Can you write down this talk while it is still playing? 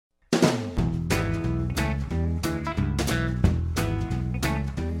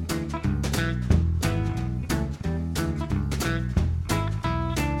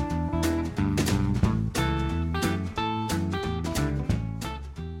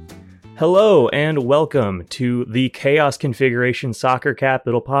Hello and welcome to the Chaos Configuration Soccer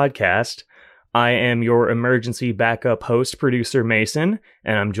Capital podcast. I am your emergency backup host, producer Mason,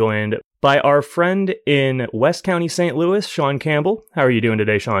 and I'm joined by our friend in West County, St. Louis, Sean Campbell. How are you doing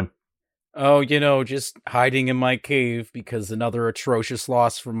today, Sean? Oh, just hiding in my cave because another atrocious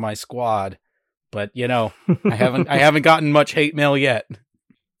loss from my squad. But I haven't gotten much hate mail yet.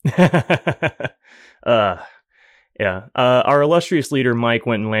 Our illustrious leader Mike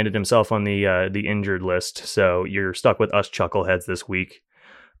went and landed himself on the injured list, so you're stuck with us chuckleheads this week.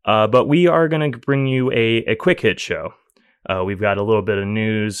 But we are going to bring you a quick hit show. We've got a little bit of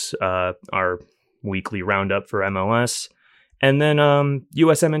news, our weekly roundup for MLS, and then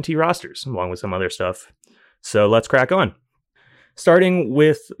USMNT rosters, along with some other stuff. So let's crack on. Starting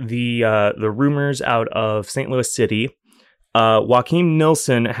with the rumors out of St. Louis City. Joachim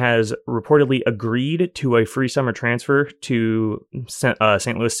Nilsson has reportedly agreed to a free summer transfer to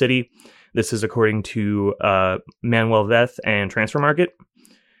St. Louis City. This is according to Manuel Veth and Transfer Market.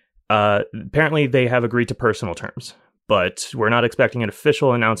 Apparently, they have agreed to personal terms, but we're not expecting an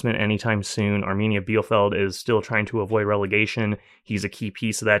official announcement anytime soon. Arminia Bielefeld is still trying to avoid relegation. He's a key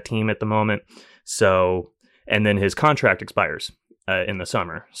piece of that team at the moment. And then his contract expires in the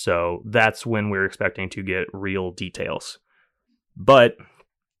summer. So that's when we're expecting to get real details. But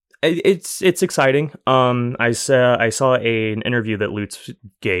it's exciting. I saw an interview that Lutz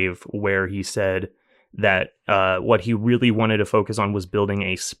gave where he said that what he really wanted to focus on was building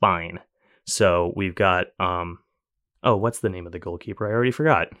a spine. So we've got what's the name of the goalkeeper? I already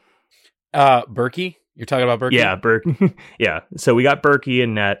forgot. Berkey? You're talking about Berkey? Yeah, Berkey. Yeah. So we got Berkey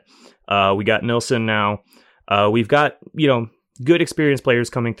in net. We got Nilsson now. We've got good experienced players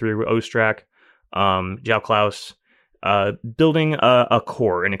coming through. Ostrak, João Klaus. Building a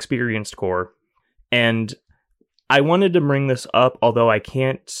core, an experienced core. And I wanted to bring this up, although I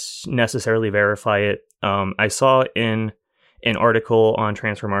can't necessarily verify it. I saw in an article on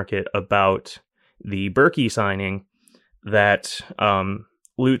Transfer Market about the Berkey signing that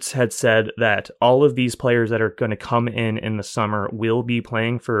Lutz had said that all of these players that are going to come in the summer will be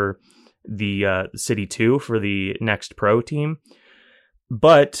playing for the City 2 for the next pro team.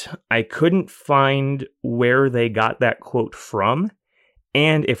 But I couldn't find where they got that quote from.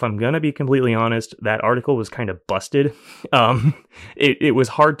 And if I'm going to be completely honest, that article was kind of busted. It was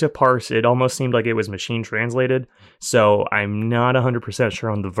hard to parse. It almost seemed like it was machine translated. So I'm not 100% sure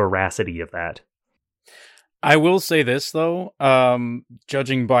on the veracity of that. I will say this, though,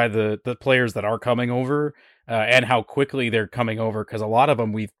 judging by the players that are coming over and how quickly they're coming over, because a lot of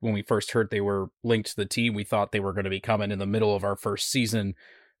them, when we first heard they were linked to the team, we thought they were going to be coming in the middle of our first season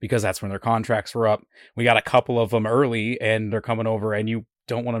because that's when their contracts were up. We got a couple of them early and they're coming over, and you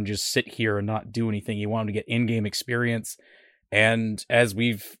don't want them to just sit here and not do anything. You want them to get in-game experience. And as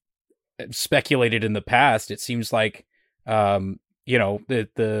we've speculated in the past, it seems like, the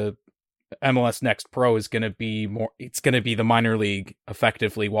MLS Next Pro is going to be it's going to be the minor league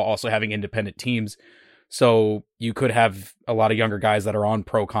effectively while also having independent teams. So you could have a lot of younger guys that are on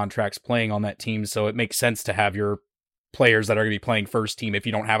pro contracts playing on that team. So it makes sense to have your players that are going to be playing first team, if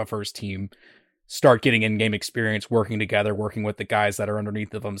you don't have a first team, start getting in-game experience, working together, working with the guys that are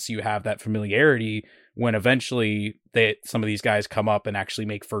underneath of them. So you have that familiarity when eventually some of these guys come up and actually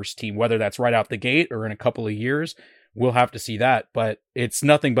make first team, whether that's right out the gate or in a couple of years. We'll have to see that, but it's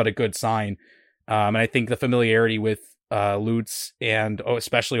nothing but a good sign. And I think the familiarity with Lutz and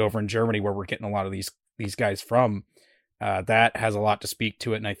especially over in Germany, where we're getting a lot of these guys from, that has a lot to speak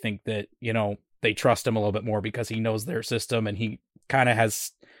to it. And I think that, they trust him a little bit more because he knows their system and he kind of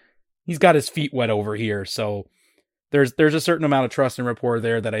he's got his feet wet over here. So there's a certain amount of trust and rapport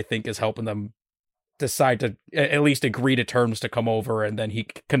there that I think is helping them decide to at least agree to terms to come over, and then he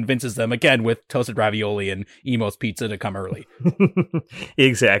convinces them again with toasted ravioli and Emo's pizza to come early.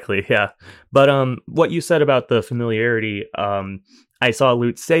 Exactly, yeah. But what you said about the familiarity, I saw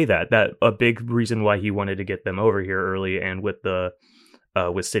Lutz say that a big reason why he wanted to get them over here early and with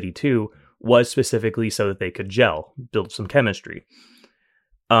City 2 was specifically so that they could gel, build some chemistry.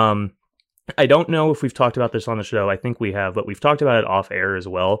 I don't know if we've talked about this on the show. I think we have, but we've talked about it off air as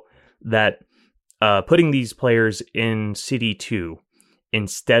well, that putting these players in City 2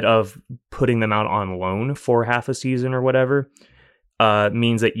 instead of putting them out on loan for half a season or whatever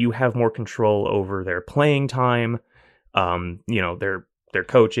means that you have more control over their playing time, their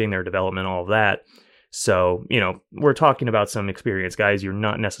coaching, their development, all of that. So, we're talking about some experienced guys. You're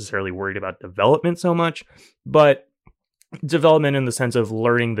not necessarily worried about development so much, but development in the sense of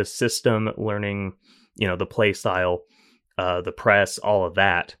learning the system, learning, the play style, the press, all of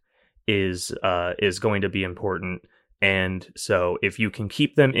that is going to be important. And so if you can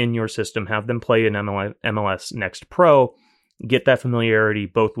keep them in your system, have them play in MLS Next Pro, get that familiarity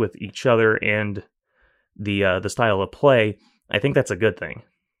both with each other and the style of play, I think that's a good thing.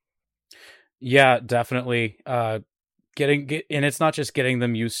 Yeah, definitely. And it's not just getting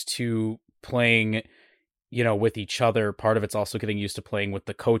them used to playing, with each other. Part of it's also getting used to playing with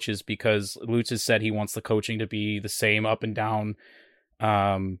the coaches, because Lutz has said he wants the coaching to be the same up and down.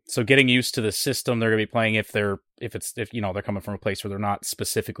 So getting used to the system they're going to be playing, if they're coming from a place where they're not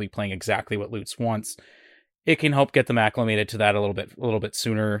specifically playing exactly what Lutz wants, it can help get them acclimated to that a little bit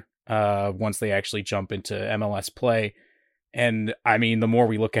sooner. Once they actually jump into MLS play. And I mean, the more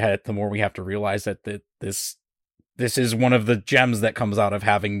we look at it, the more we have to realize that this is one of the gems that comes out of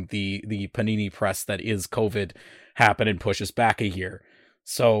having the Panini press that is COVID happen and push us back a year.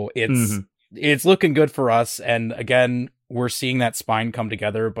 So it's looking good for us. And again, we're seeing that spine come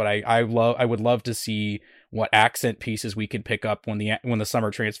together, but I would love to see what accent pieces we can pick up when the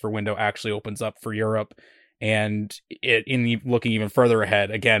summer transfer window actually opens up for Europe. And looking even further ahead,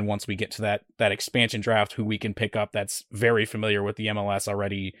 again, once we get to that expansion draft, who we can pick up that's very familiar with the MLS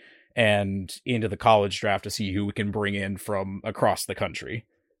already, and into the college draft to see who we can bring in from across the country.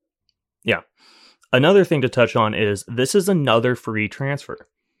 Yeah. Another thing to touch on is this is another free transfer.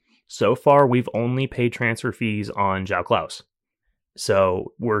 So far, we've only paid transfer fees on João Klaus.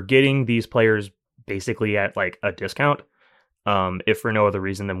 So we're getting these players basically at like a discount. If for no other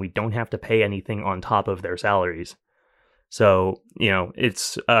reason than we don't have to pay anything on top of their salaries. So,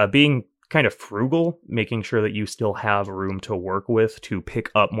 it's being kind of frugal, making sure that you still have room to work with to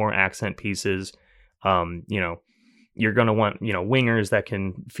pick up more accent pieces. You're going to want, wingers that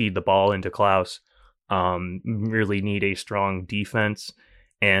can feed the ball into Klaus. Really need a strong defense.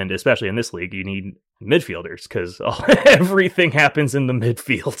 And especially in this league, you need midfielders, because everything happens in the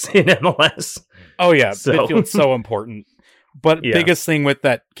midfields in MLS. Oh, yeah. Midfield's so important. But biggest thing with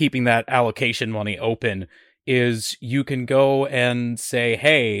that, keeping that allocation money open, is you can go and say,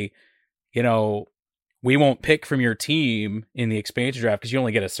 hey, we won't pick from your team in the expansion draft because you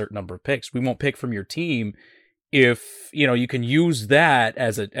only get a certain number of picks. We won't pick from your team if, you can use that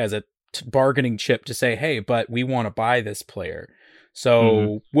as a bargaining chip to say, hey, but we want to buy this player.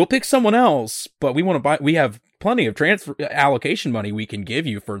 So we'll pick someone else, but we have plenty of transfer allocation money we can give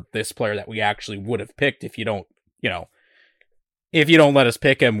you for this player that we actually would have picked if you don't let us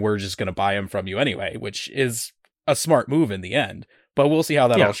pick him, we're just going to buy him from you anyway, which is a smart move in the end. But we'll see how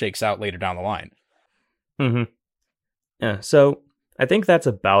that all shakes out later down the line. Yeah, so I think that's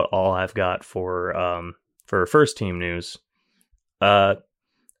about all I've got for first team news.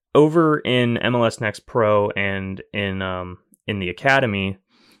 Over in MLS Next Pro and in the Academy,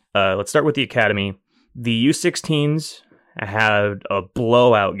 let's start with the Academy. The U16s had a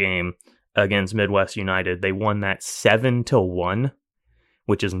blowout game against Midwest United. They won that 7-1,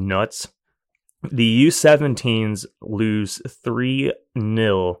 which is nuts. The U17s lose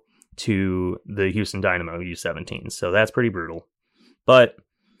 3-0 to the Houston Dynamo U17s, so that's pretty brutal. But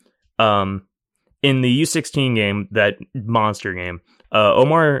in the U16 game, that monster game,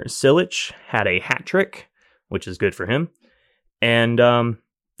 Omar Silic had a hat trick, which is good for him. And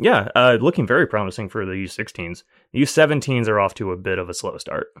looking very promising for the U16s. The U17s are off to a bit of a slow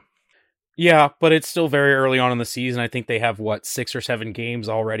start. Yeah, but it's still very early on in the season. I think they have, 6 or 7 games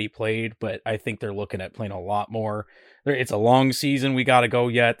already played, but I think they're looking at playing a lot more. It's a long season. We got to go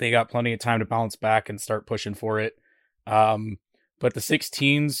yet. They got plenty of time to bounce back and start pushing for it. But the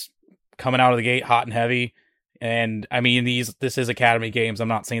 16s coming out of the gate hot and heavy. And I mean, this is Academy games. I'm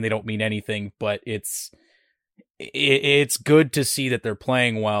not saying they don't mean anything, but it's good to see that they're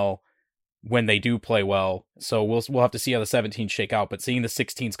playing well when they do play well. So we'll have to see how the 17s shake out, but seeing the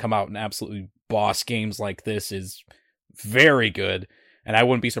 16s come out and absolutely boss games like this is very good. And I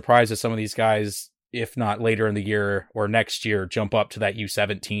wouldn't be surprised if some of these guys, if not later in the year or next year, jump up to that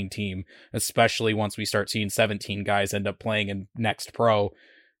U17 team, especially once we start seeing 17 guys end up playing in Next Pro,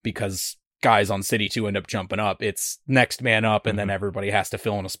 because guys on City 2 end up jumping up. It's next man up, and then everybody has to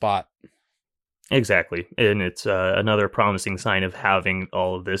fill in a spot. Exactly. And it's another promising sign of having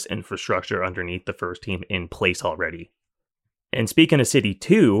all of this infrastructure underneath the first team in place already. And speaking of City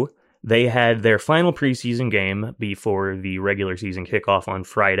 2, they had their final preseason game before the regular season kickoff on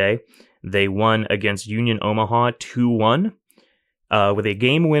Friday. They won against Union Omaha 2-1 with a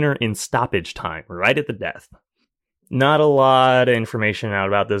game winner in stoppage time, right at the death. Not a lot of information out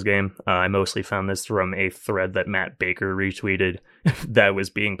about this game. I mostly found this from a thread that Matt Baker retweeted that was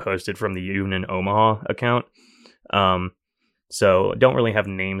being posted from the Union Omaha account. So don't really have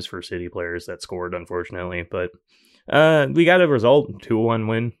names for City players that scored, unfortunately. But we got a result, 2-1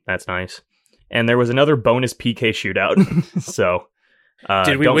 win. That's nice. and there was another bonus PK shootout. So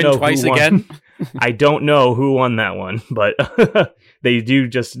did we win twice again? I don't know who won that one, but they do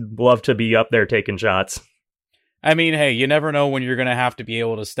just love to be up there taking shots. I mean, hey, you never know when you're going to have to be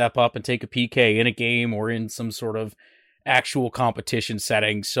able to step up and take a PK in a game or in some sort of actual competition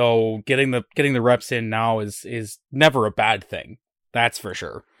setting. So getting the reps in now is never a bad thing. That's for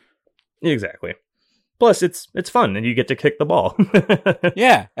sure. Exactly. Plus, it's fun, and you get to kick the ball.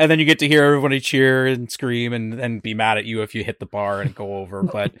 Yeah, and then you get to hear everybody cheer and scream and be mad at you if you hit the bar and go over.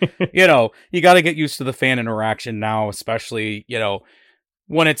 But, you got to get used to the fan interaction now, especially,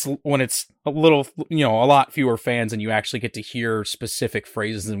 when it's a little, a lot fewer fans and you actually get to hear specific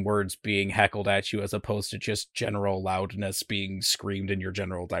phrases and words being heckled at you as opposed to just general loudness being screamed in your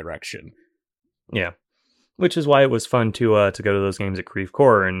general direction. Yeah. Which is why it was fun to go to those games at Creve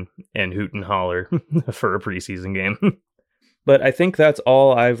Coeur and hoot and holler for a preseason game. But I think that's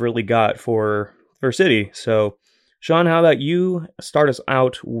all I've really got for City. So, Sean, how about you start us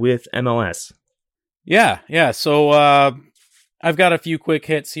out with MLS? Yeah. So I've got a few quick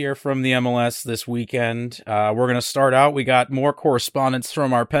hits here from the MLS this weekend. We're going to start out. We got more correspondence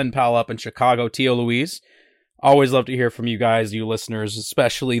from our pen pal up in Chicago, Tio Luis. Always love to hear from you guys, you listeners,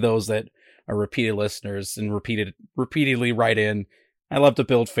 especially those that are repeated listeners and repeatedly write in. I love to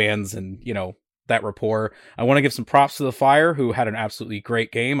build fans and, that rapport. I want to give some props to the Fire, who had an absolutely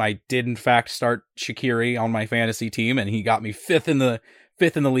great game. I did, in fact, start Shaqiri on my fantasy team, and he got me fifth in the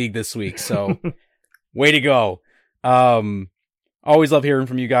league this week. So, way to go. Always love hearing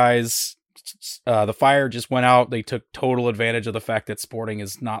from you guys. The Fire just went out. They took total advantage of the fact that Sporting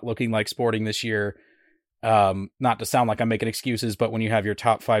is not looking like Sporting this year. Not to sound like I'm making excuses, but when you have your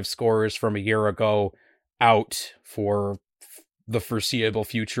top 5 scorers from a year ago out for the foreseeable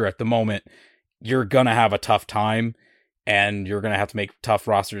future at the moment, you're going to have a tough time and you're going to have to make tough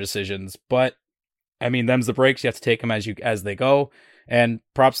roster decisions. But I mean, them's the breaks. You have to take them as they go, and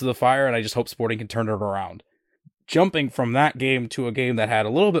props to the Fire. And I just hope Sporting can turn it around. Jumping from that game to a game that had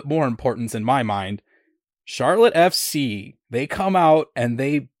a little bit more importance in my mind, Charlotte FC, they come out and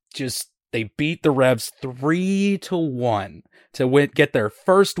they beat the Revs 3-1 to get their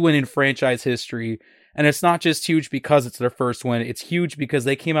first win in franchise history. And it's not just huge because it's their first win. It's huge because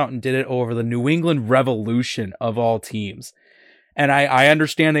they came out and did it over the New England Revolution of all teams. And I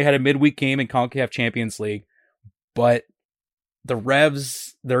understand they had a midweek game in CONCACAF Champions League, but the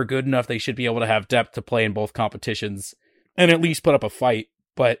Revs, they're good enough. They should be able to have depth to play in both competitions and at least put up a fight.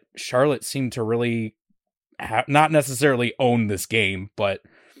 But Charlotte seemed to really not necessarily own this game, but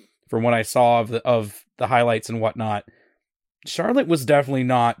from what I saw of the highlights and whatnot, Charlotte was definitely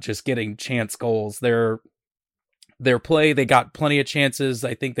not just getting chance goals. Their play, they got plenty of chances.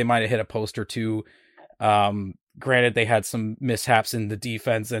 I think they might have hit a post or two. Granted, they had some mishaps in the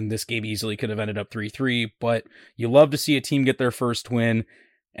defense, and this game easily could have ended up 3-3, but you love to see a team get their first win,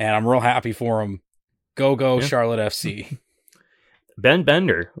 and I'm real happy for them. Go, yeah. Charlotte FC. Ben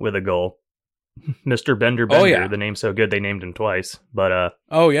Bender with a goal. Mr. Bender. Oh, yeah. The name's so good they named him twice. But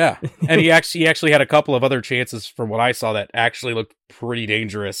oh yeah, and he actually had a couple of other chances from what I saw that actually looked pretty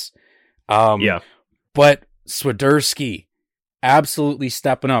dangerous. Yeah, but Swiderski absolutely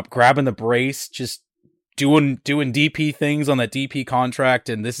stepping up, grabbing the brace, just doing DP things on that DP contract,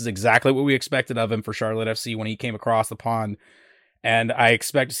 and this is exactly what we expected of him for Charlotte FC when he came across the pond. And I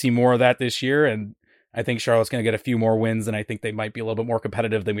expect to see more of that this year, and I think Charlotte's going to get a few more wins, and I think they might be a little bit more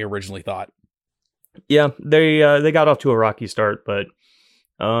competitive than we originally thought. Yeah, they got off to a rocky start, but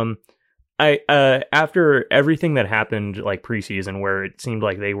I after everything that happened like preseason, where it seemed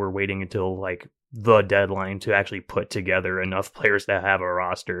like they were waiting until like the deadline to actually put together enough players to have a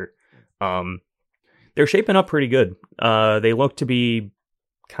roster, they're shaping up pretty good. They look to be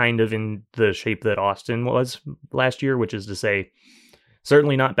kind of in the shape that Austin was last year, which is to say,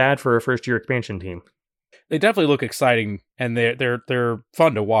 certainly not bad for a first year expansion team. They definitely look exciting, and they're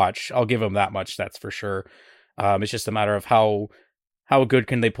fun to watch. I'll give them that much. That's for sure. It's just a matter of how good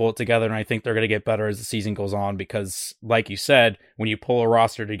can they pull it together, and I think they're going to get better as the season goes on. Because, like you said, when you pull a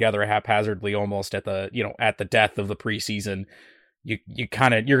roster together haphazardly, almost at the death of the preseason, you're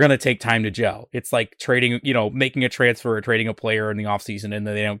going to take time to gel. It's like trading, making a transfer or trading a player in the offseason, and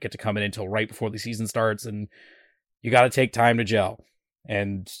then they don't get to come in until right before the season starts, and you got to take time to gel.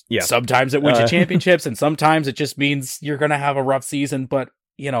 And yeah, sometimes it wins you championships, and sometimes it just means you're going to have a rough season, but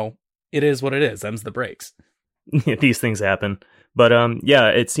it is what it is. Them's the breaks. These things happen. But yeah,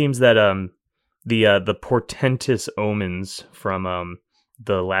 it seems that the portentous omens from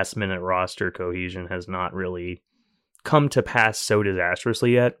the last minute roster cohesion has not really come to pass so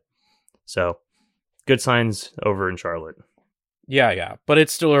disastrously yet. So good signs over in Charlotte. Yeah. But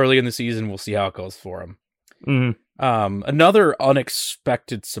it's still early in the season. We'll see how it goes for him. Mm-hmm. Another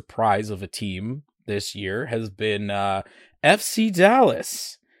unexpected surprise of a team this year has been FC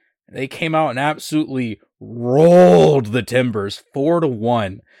Dallas. They came out and absolutely rolled the Timbers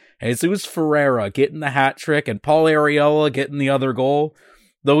 4-1. Jesus Ferreira getting the hat trick and Paul Arriola getting the other goal.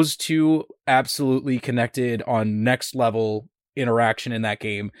 Those two absolutely connected on next level interaction in that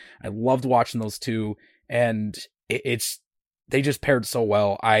game. I loved watching those two, and they just paired so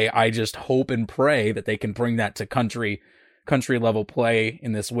well. I just hope and pray that they can bring that to country level play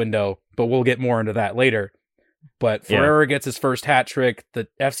in this window, but we'll get more into that later. But Ferreira gets his first hat trick. The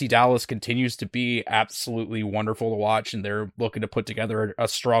FC Dallas continues to be absolutely wonderful to watch, and they're looking to put together a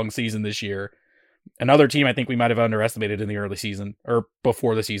strong season this year. Another team I think we might have underestimated in the early season, or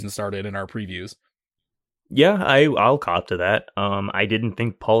before the season started in our previews. Yeah, I'll cop to that. I didn't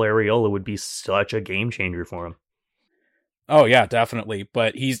think Paul Arriola would be such a game changer for him. Oh yeah, definitely.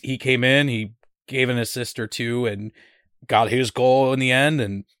 But he came in, he gave an assist or two, and got his goal in the end,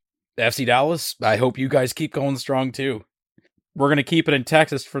 and FC Dallas, I hope you guys keep going strong too. We're going to keep it in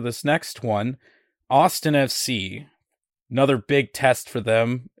Texas for this next one. Austin FC, another big test for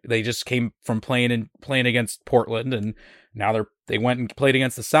them. They just came from playing against Portland, and now they went and played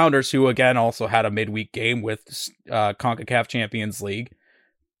against the Sounders, who again also had a midweek game with CONCACAF Champions League,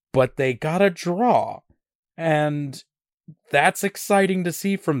 but they got a draw, and that's exciting to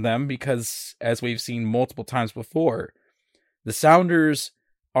see from them because, as we've seen multiple times before, the Sounders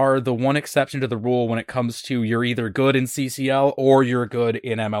are the one exception to the rule when it comes to you're either good in CCL or you're good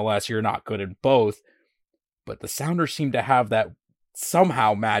in MLS. You're not good in both. But the Sounders seem to have that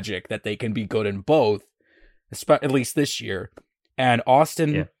somehow magic that they can be good in both, at least this year. And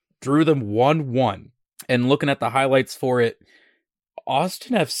Austin drew them 1-1. And looking at the highlights for it,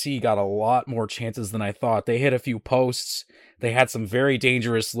 Austin FC got a lot more chances than I thought. They hit a few posts. They had some very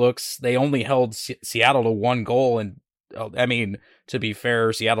dangerous looks. They only held Seattle to 1 goal, and I mean, to be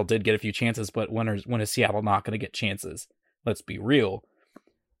fair, Seattle did get a few chances, but when is Seattle not going to get chances? Let's be real.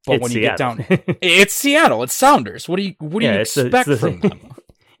 But it's when Seattle. You get down, it's Seattle. It's Sounders. What do you expect from them?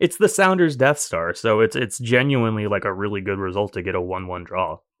 It's the Sounders' Death Star, so it's genuinely like a really good result to get a 1-1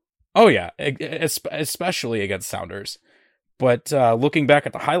 draw. Oh yeah, especially against Sounders. But looking back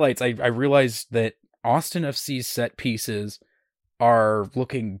at the highlights, I realized that Austin FC's set pieces are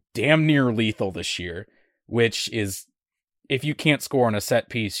looking damn near lethal this year, which is, if you can't score on a set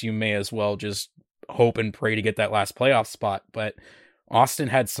piece, you may as well just hope and pray to get that last playoff spot. But Austin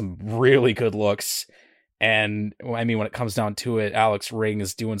had some really good looks. And I mean, when it comes down to it, Alex Ring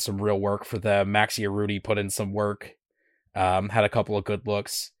is doing some real work for them. Maxi Arruti put in some work, had a couple of good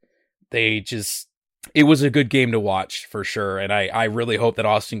looks. It was a good game to watch for sure. And I really hope that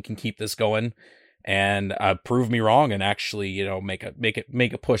Austin can keep this going and prove me wrong and actually,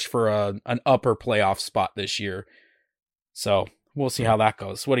 make a push for an upper playoff spot this year. So we'll see how that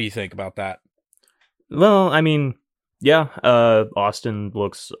goes. What do you think about that? Well, I mean, yeah, Austin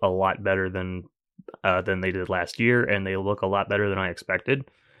looks a lot better than they did last year, and they look a lot better than I expected,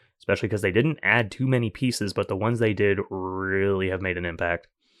 especially because they didn't add too many pieces, but the ones they did really have made an impact.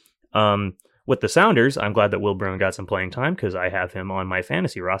 With the Sounders, I'm glad that Will Brown got some playing time because I have him on my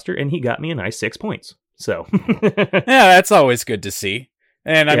fantasy roster, and he got me a nice 6 points. So, yeah, that's always good to see.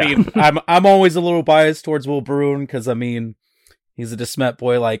 And I mean, I'm always a little biased towards Will Bruin because I mean, he's a DeSmet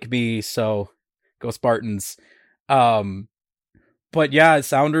boy like me, so go Spartans. But yeah,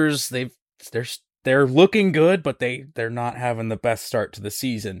 Sounders, they're looking good, but they're not having the best start to the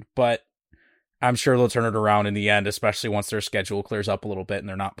season. But I'm sure they'll turn it around in the end, especially once their schedule clears up a little bit and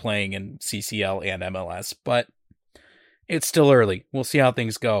they're not playing in CCL and MLS. But it's still early. We'll see how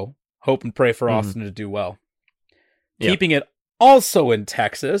things go. Hope and pray for Austin to do well. Yeah. Keeping it also in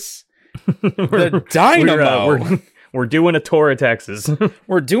Texas, the Dynamo. We're doing a tour of Texas.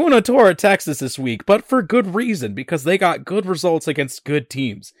 We're doing a tour of Texas this week, but for good reason, because they got good results against good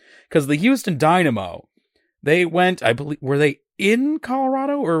teams. Because the Houston Dynamo, they went, I believe, were they in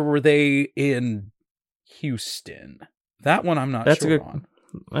Colorado or were they in Houston? That one I'm not sure on.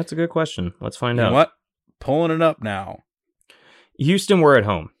 That's a good question. Let's find out. You know what? Pulling it up now. Houston were at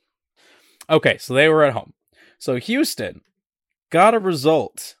home. Okay, so they were at home. So Houston got a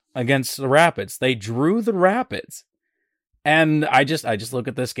result against the Rapids. They drew the Rapids. And I just look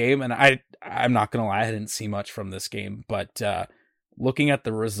at this game, and I'm not going to lie, I didn't see much from this game. But looking at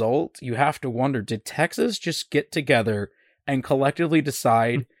the result, you have to wonder, did Texas just get together and collectively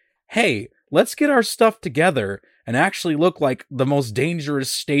decide, hey, let's get our stuff together and actually look like the most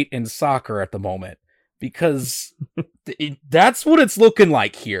dangerous state in soccer at the moment? Because that's what it's looking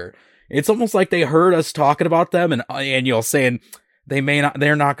like here. It's almost like they heard us talking about them and saying,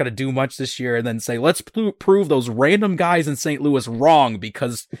 they're not going to do much this year, and then say, let's prove those random guys in St. Louis wrong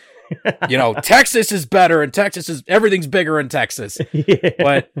because, Texas is better and everything's bigger in Texas. Yeah.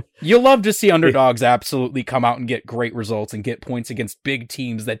 But you love to see underdogs absolutely come out and get great results and get points against big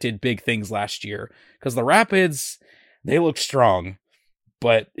teams that did big things last year. Because the Rapids, they look strong,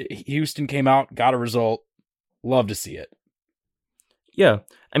 but Houston came out, got a result. Love to see it. Yeah.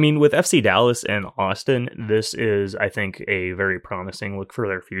 I mean, with FC Dallas and Austin, this is, I think, a very promising look for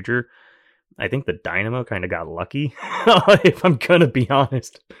their future. I think the Dynamo kind of got lucky, if I'm going to be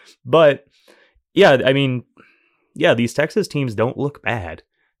honest. But, yeah, I mean, these Texas teams don't look bad.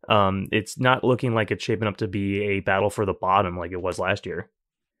 It's not looking like it's shaping up to be a battle for the bottom like it was last year.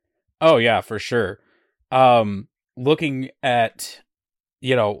 Oh, yeah, for sure. Looking at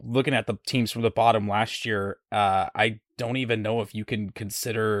the teams from the bottom last year, I don't even know if you can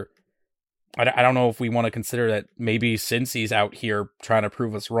consider... I don't know if we want to consider that maybe Cincy's out here trying to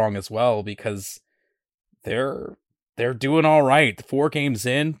prove us wrong as well, because they're doing all right. 4 games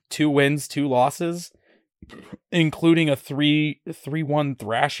in, 2 wins, 2 losses, including a 3-1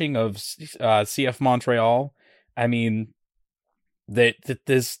 thrashing of CF Montreal. I mean,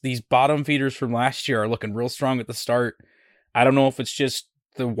 these bottom feeders from last year are looking real strong at the start. I don't know if it's just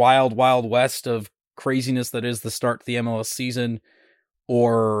the wild, wild west of craziness that is the start to the MLS season,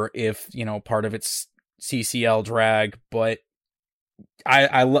 or if, part of it's CCL drag, but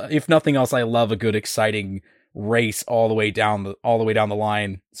if nothing else, I love a good, exciting race all the way down the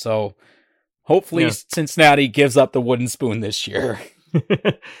line. So hopefully Cincinnati gives up the wooden spoon this year.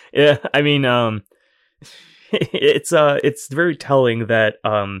 Yeah. I mean, it's very telling that,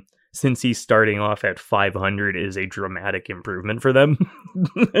 since he's starting off at 500 is a dramatic improvement for them.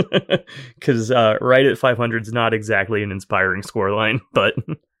 Because right at 500 is not exactly an inspiring scoreline, but...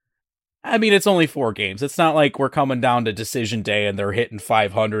 I mean, it's only 4 games. It's not like we're coming down to decision day and they're hitting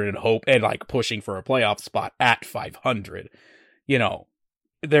 500 and like pushing for a playoff spot at 500.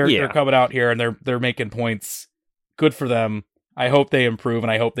 They're coming out here and they're making points. Good for them. I hope they improve,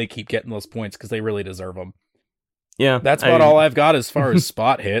 and I hope they keep getting those points because they really deserve them. Yeah, that's about all I've got as far as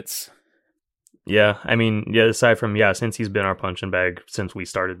spot hits. Yeah, I mean, aside from, since he's been our punching bag since we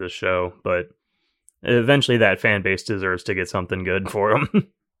started this show, but eventually that fan base deserves to get something good for him.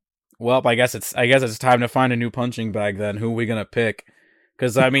 Well, I guess it's time to find a new punching bag then. Who are we gonna pick?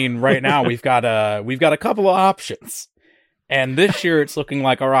 Because I mean, right now we've got a couple of options, and this year it's looking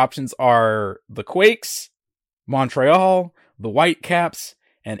like our options are the Quakes, Montreal, the Whitecaps,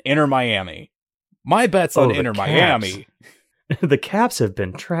 and Inter Miami. My bet's on Inter Miami. The Caps have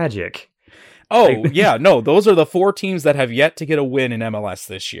been tragic. Oh, yeah. No, those are the 4 teams that have yet to get a win in MLS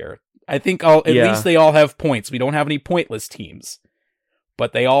this year. I think at least they all have points. We don't have any pointless teams.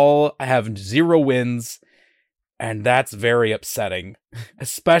 But they all have 0 wins, and that's very upsetting.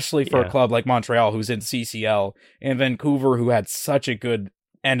 Especially for a club like Montreal, who's in CCL, and Vancouver, who had such a good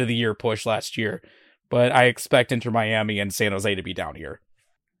end-of-the-year push last year. But I expect Inter Miami and San Jose to be down here.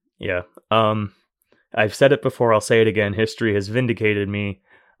 Yeah. I've said it before, I'll say it again. History has vindicated me.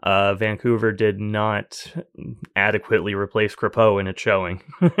 Vancouver did not adequately replace Crépeau in its showing.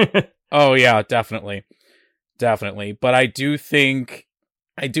 Oh yeah, definitely. But I do think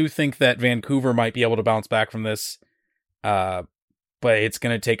that Vancouver might be able to bounce back from this. But it's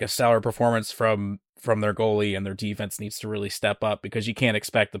going to take a stellar performance from their goalie, and their defense needs to really step up, because you can't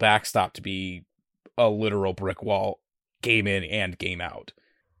expect the backstop to be a literal brick wall game in and game out.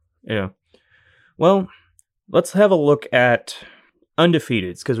 Yeah. Well, let's have a look at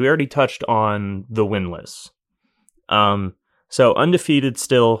undefeateds, because we already touched on the winless. So undefeated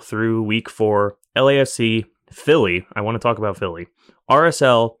still through week 4, LAFC, Philly. I want to talk about Philly.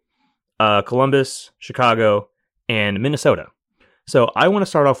 RSL, Columbus, Chicago, and Minnesota. So I want to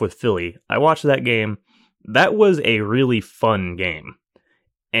start off with Philly. I watched that game. That was a really fun game.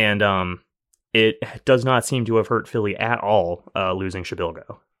 And it does not seem to have hurt Philly at all, losing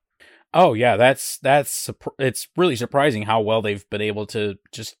Shabilgo. Oh yeah, it's really surprising how well they've been able to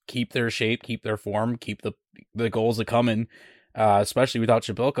just keep their shape, keep their form, keep the goals a coming, especially without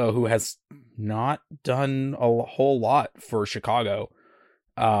Shabilko, who has not done a whole lot for Chicago.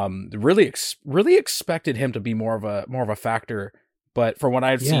 Really expected him to be more of a factor, but from what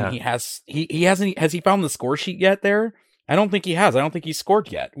I've seen, he hasn't. Has he found the score sheet yet there? I don't think he has. I don't think he scored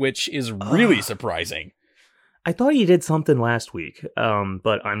yet, which is really surprising. I thought he did something last week,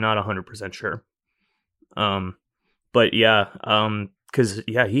 but I'm not 100% sure. But yeah, because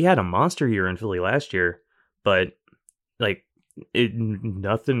he had a monster year in Philly last year, but like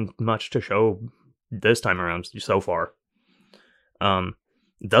nothing much to show this time around so far. It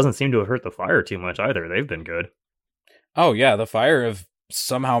doesn't seem to have hurt the Fire too much either. They've been good. Oh yeah, the Fire have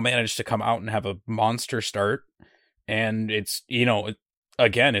somehow managed to come out and have a monster start, and it's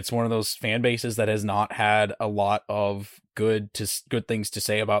again, it's one of those fan bases that has not had a lot of good things to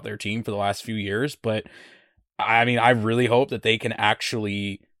say about their team for the last few years. But I mean, I really hope that they can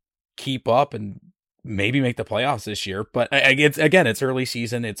actually keep up and maybe make the playoffs this year. But it's early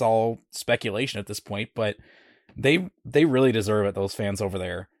season; it's all speculation at this point. But they really deserve it, those fans over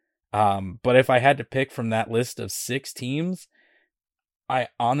there. But if I had to pick from that list of 6 teams, I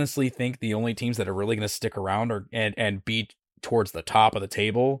honestly think the only teams that are really going to stick around and be towards the top of the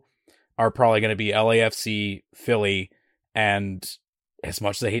table are probably going to be LAFC, Philly, and as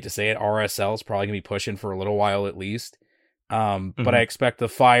much as I hate to say it, RSL is probably going to be pushing for a little while at least. But I expect the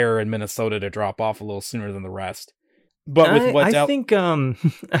Fire and Minnesota to drop off a little sooner than the rest. But with what's I think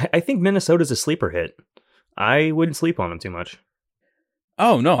I think Minnesota's a sleeper hit. I wouldn't sleep on them too much.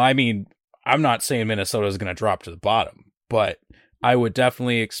 Oh, no, I mean, I'm not saying Minnesota is going to drop to the bottom, but I would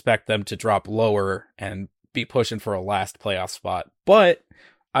definitely expect them to drop lower and be pushing for a last playoff spot. But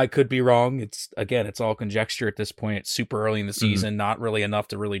I could be wrong. It's all conjecture at this point. It's super early in the season, not really enough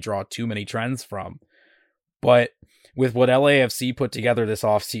to really draw too many trends from. But with what LAFC put together this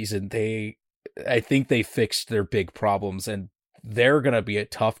offseason, I think they fixed their big problems, and they're going to be a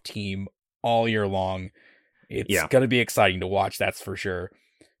tough team all year long. It's going to be exciting to watch, that's for sure.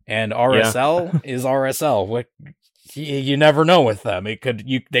 And RSL is RSL. You never know with them. They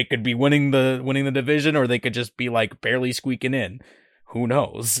could be winning the division, or they could just be like barely squeaking in. Who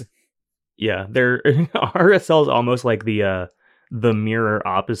knows? Yeah, RSL is almost like the mirror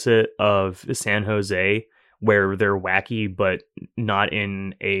opposite of San Jose, where they're wacky but not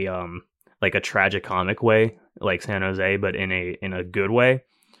in a like a tragicomic way like San Jose, but in a good way,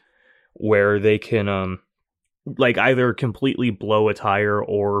 where they can like either completely blow a tire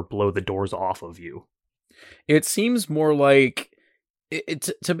or blow the doors off of you. It seems more like,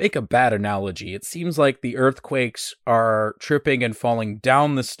 to make a bad analogy, it seems like the earthquakes are tripping and falling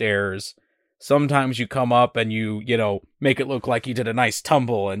down the stairs. Sometimes you come up and you make it look like you did a nice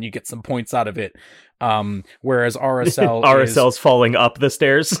tumble and you get some points out of it. Whereas RSL's falling up the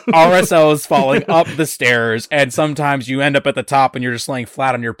stairs. RSL is falling up the stairs, and sometimes you end up at the top and you're just laying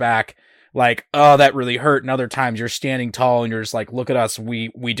flat on your back. Like, oh, that really hurt. And other times you're standing tall and you're just like, look at us. We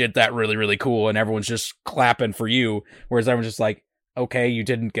did that really, really cool. And everyone's just clapping for you. Whereas everyone's just like, okay, you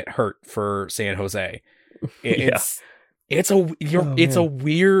didn't get hurt for San Jose. It's a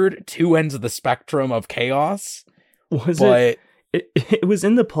weird 2 ends of the spectrum of chaos. It was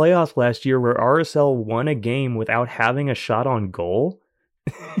in the playoffs last year where RSL won a game without having a shot on goal.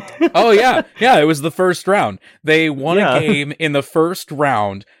 Oh yeah. Yeah. It was the first round. They won a game in the first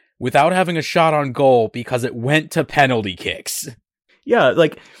round without having a shot on goal because it went to penalty kicks. Yeah,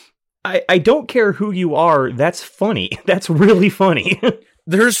 like, I don't care who you are, that's funny. That's really funny.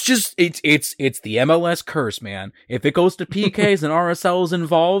 There's just, it's the MLS curse, man. If it goes to PKs and RSL is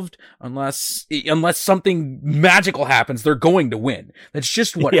involved, unless something magical happens, they're going to win. That's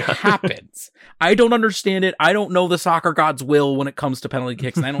just what happens. I don't understand it. I don't know the soccer god's will when it comes to penalty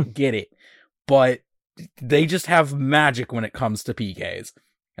kicks, and I don't get it. But they just have magic when it comes to PKs.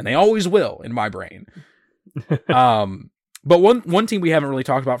 And they always will in my brain. But one team we haven't really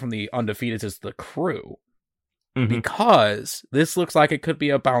talked about from the Undefeateds is the Crew. Mm-hmm. Because this looks like it could be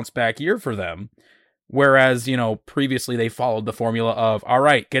a bounce back year for them. Whereas, previously they followed the formula of, all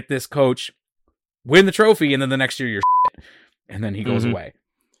right, get this coach, win the trophy, and then the next year you're shit. And then he goes away.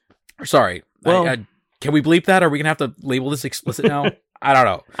 Sorry. Well, can we bleep that? Are we going to have to label this explicit now? I don't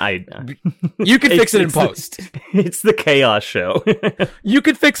know. You can fix it in post. It's the chaos show. You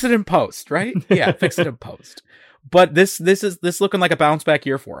could fix it in post, right? Yeah, fix it in post. But this is looking like a bounce back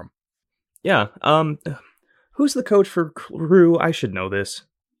year for him. Yeah. Who's the coach for Crew? I should know this.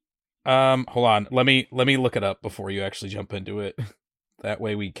 Hold on. Let me look it up before you actually jump into it. That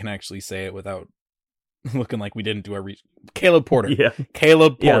way we can actually say it without looking like we didn't do our Caleb Porter. Yeah.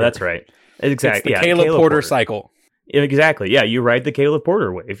 Caleb Porter. Yeah, that's right. Exactly. It's the Caleb Porter cycle. Exactly. Yeah, you ride the Caleb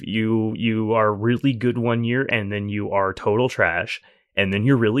Porter wave. You are really good one year, and then you are total trash, and then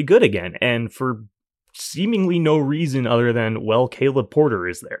you're really good again. And for seemingly no reason other than, well, Caleb Porter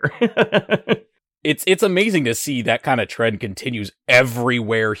is there. It's amazing to see that kind of trend continues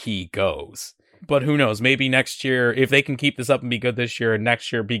everywhere he goes. But who knows? Maybe next year, if they can keep this up and be good this year, and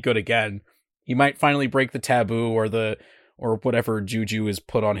next year be good again, he might finally break the taboo or whatever juju is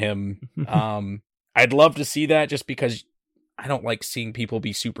put on him. I'd love to see that, just because I don't like seeing people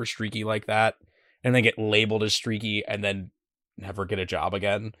be super streaky like that and then get labeled as streaky and then never get a job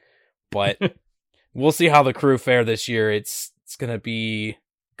again. But we'll see how the Crew fare this year. It's going to be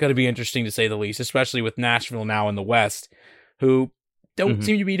going to be interesting to say the least, especially with Nashville now in the West, who don't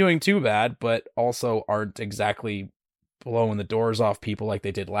seem to be doing too bad, but also aren't exactly blowing the doors off people like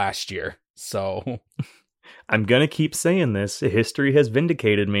they did last year. So I'm going to keep saying this. History has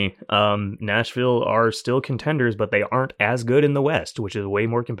vindicated me. Nashville are still contenders, but they aren't as good in the West, which is way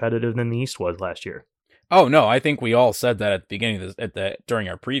more competitive than the East was last year. Oh no, I think we all said that at the beginning of this, during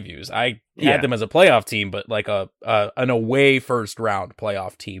our previews. I had them as a playoff team, but like an away first round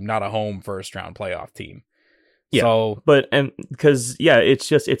playoff team, not a home first round playoff team. Yeah, so, but and because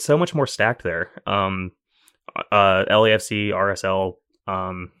it's so much more stacked there. LAFC, RSL,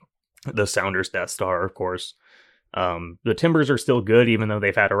 the Sounders, Death Star, of course. The Timbers are still good, even though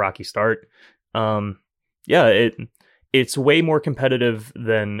they've had a rocky start. It's way more competitive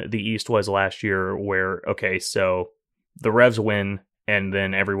than the East was last year, where, okay, so the Revs win, and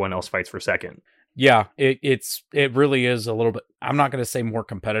then everyone else fights for second. Yeah, it really is a little bit, I'm not going to say more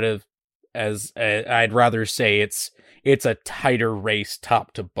competitive, as I'd rather say it's a tighter race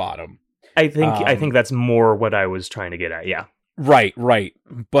top to bottom. I think that's more what I was trying to get at, yeah. Right.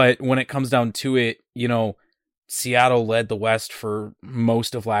 But when it comes down to it, Seattle led the West for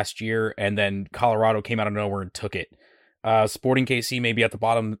most of last year, and then Colorado came out of nowhere and took it. Sporting KC may be at the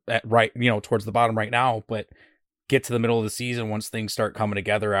bottom, towards the bottom right now, but get to the middle of the season once things start coming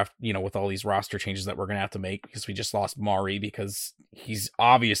together after, with all these roster changes that we're going to have to make, because we just lost Mari because he's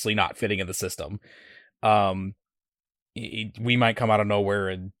obviously not fitting in the system. We might come out of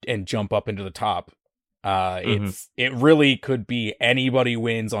nowhere and jump up into the top. It really could be anybody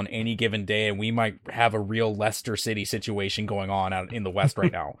wins on any given day, and we might have a real Leicester City situation going on out in the West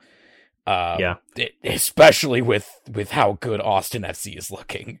right now. Especially with how good Austin FC is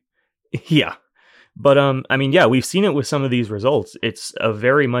looking. Yeah. But we've seen it with some of these results. It's a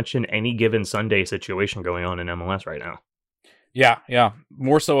very much an any given Sunday situation going on in MLS right now. Yeah.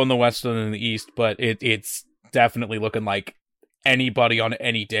 More so in the West than in the East, but it's definitely looking like anybody on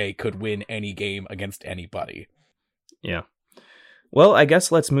any day could win any game against anybody. Yeah. Well, I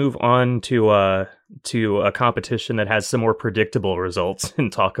guess let's move on to a competition that has some more predictable results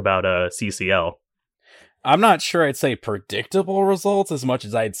and talk about CCL. I'm not sure I'd say predictable results as much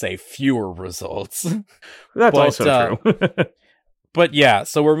as I'd say fewer results. That's also true. But yeah,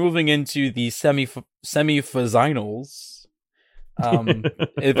 so we're moving into the semifinals.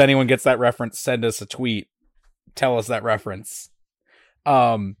 If anyone gets that reference, send us a tweet. Tell us that reference.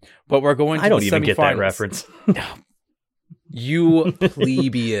 But we're going to I don't the even get that semifinals. reference. You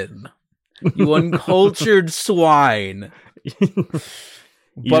plebeian. You uncultured swine.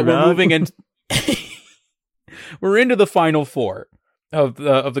 But we're moving into we're into the final four of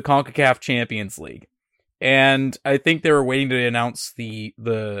the CONCACAF Champions League. And I think they were waiting to announce the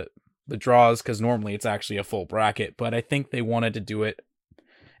draws, because normally it's actually a full bracket, but I think they wanted to do it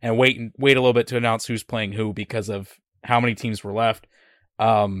and wait a little bit to announce who's playing who because of how many teams were left.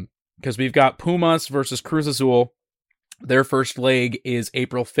 Because we've got Pumas versus Cruz Azul. Their first leg is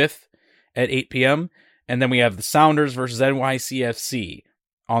April 5th at 8 p.m. And then we have the Sounders versus NYCFC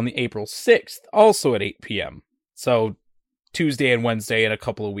on the April 6th, also at 8 p.m. So Tuesday and Wednesday in a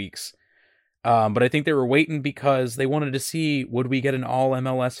couple of weeks. But I think they were waiting because they wanted to see, would we get an all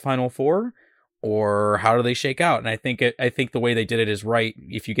MLS Final Four, or how do they shake out? And I think the way they did it is right.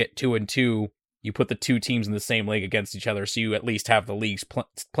 If you get 2-2, you put the two teams in the same league against each other, so you at least have the leagues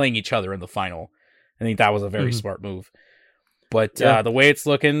playing each other in the final. I think that was a very smart move. But the way it's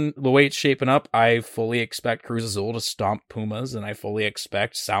looking, the way it's shaping up, I fully expect Cruz Azul to stomp Pumas, and I fully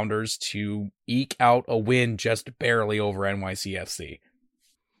expect Sounders to eke out a win just barely over NYCFC.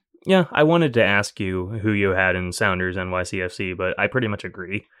 Yeah, I wanted to ask you who you had in Sounders NYCFC, but I pretty much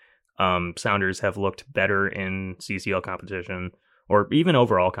agree. Sounders have looked better in CCL competition, or even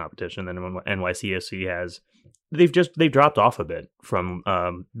overall competition, than NYCFC has. They've dropped off a bit from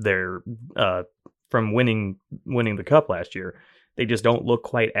from winning the cup last year. They just don't look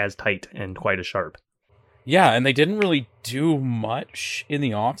quite as tight and quite as sharp. Yeah, and they didn't really do much in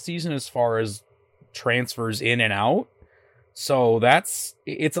the offseason as far as transfers in and out. So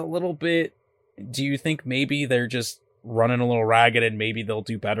it's a little bit, do you think maybe they're just running a little ragged and maybe they'll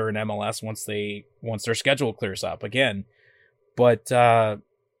do better in MLS once their schedule clears up again? But I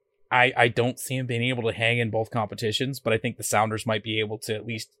don't see them being able to hang in both competitions, but I think the Sounders might be able to at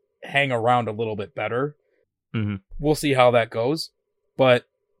least hang around a little bit better. Mm-hmm. We'll see how that goes. But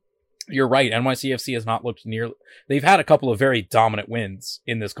you're right, NYCFC has not looked near. They've had a couple of very dominant wins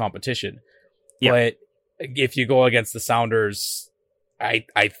in this competition. Yeah. But if you go against the Sounders, I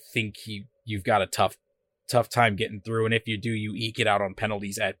think you've got a tough time getting through, and if you do, you eke it out on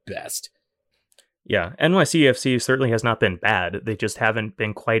penalties at best. Yeah, NYCFC certainly has not been bad. They just haven't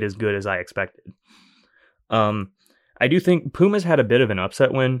been quite as good as I expected. I do think Pumas had a bit of an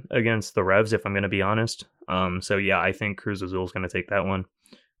upset win against the Revs, if I'm going to be honest. So yeah, I think Cruz Azul is going to take that one.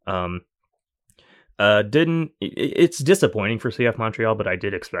 It's disappointing for CF Montreal, but I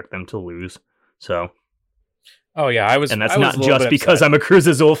did expect them to lose. So, oh yeah, and that's not just because I'm a Cruz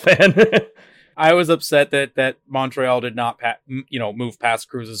Azul fan. I was upset that Montreal did not move past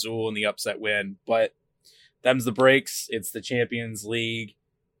Cruz Azul in the upset win, but them's the breaks. It's the Champions League.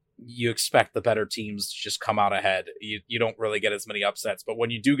 You expect the better teams to just come out ahead. You don't really get as many upsets, but when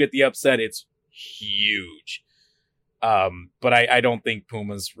you do get the upset, it's huge. But I don't think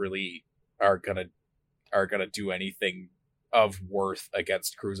Pumas really are gonna do anything of worth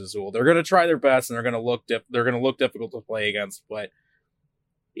against Cruz Azul. They're gonna try their best, and they're gonna look difficult to play against, but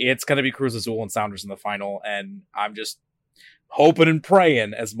it's gonna be Cruz Azul and Sounders in the final, and I'm just hoping and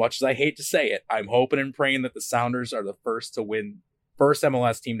praying, as much as I hate to say it, I'm hoping and praying that the Sounders are the first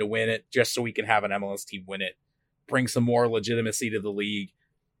MLS team to win it, just so we can have an MLS team win it, bring some more legitimacy to the league,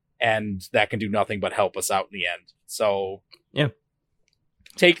 and that can do nothing but help us out in the end. So yeah,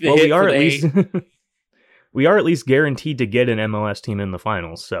 take the hit. We are at least guaranteed to get an MLS team in the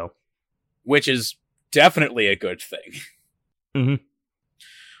finals, so which is definitely a good thing. Mm-hmm.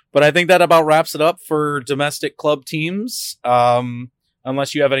 But I think that about wraps it up for domestic club teams.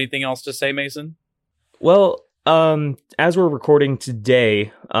 Unless you have anything else to say, Mason? Well, as we're recording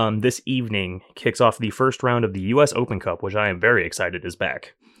today, this evening kicks off the first round of the U.S. Open Cup, which I am very excited is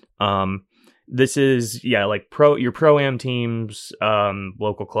back. This is, like your pro-am teams,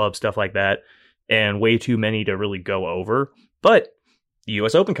 local clubs, stuff like that, and way too many to really go over. But the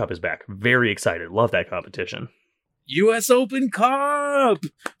U.S. Open Cup is back. Very excited. Love that competition. U.S. Open Cup!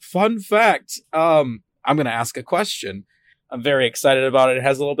 Fun fact. I'm going to ask a question. I'm very excited about it. It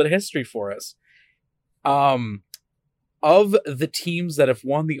has a little bit of history for us. Of the teams that have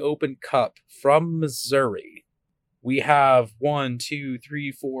won the Open Cup from Missouri, we have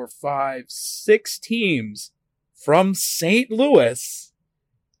 6 teams from St. Louis.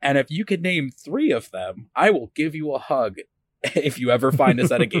 And if you could name 3 of them, I will give you a hug if you ever find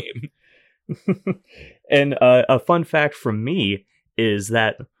us at a game. And a fun fact from me is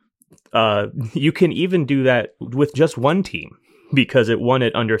that you can even do that with just one team because it won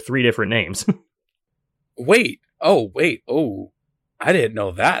it under 3 different names. Wait. Oh, I didn't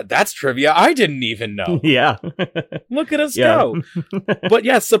know that. That's trivia I didn't even know. Yeah. Look at us go. But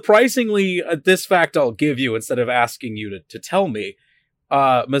yeah, surprisingly, this fact I'll give you instead of asking you to tell me.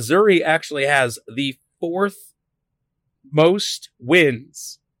 Missouri actually has the 4th most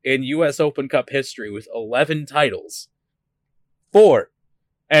wins in U.S. Open Cup history with 11 titles. 4.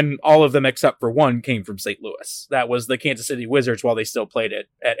 And all of them except for 1 came from St. Louis. That was the Kansas City Wizards while they still played at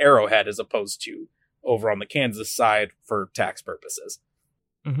Arrowhead as opposed to over on the Kansas side for tax purposes.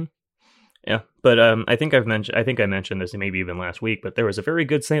 Mm-hmm. Yeah, but I think I mentioned this maybe even last week, but there was a very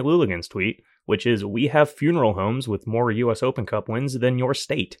good St. Louligans tweet, which is, we have funeral homes with more U.S. Open Cup wins than your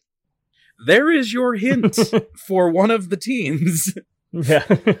state. There is your hint for one of the teams. Yeah.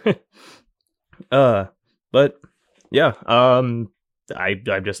 But yeah, I'm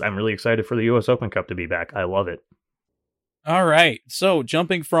really excited for the U.S. Open Cup to be back. I love it. All right. So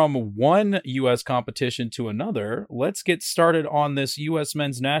jumping from one U.S. competition to another, let's get started on this U.S.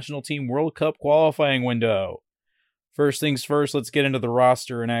 Men's National Team World Cup qualifying window. First things first, let's get into the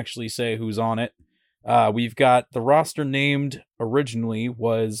roster and actually say who's on it. We've got the roster named originally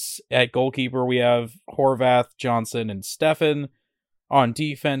was at goalkeeper. We have Horvath, Johnson, and Steffen. On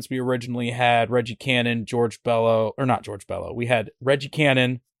defense, we originally had Reggie Cannon, we had Reggie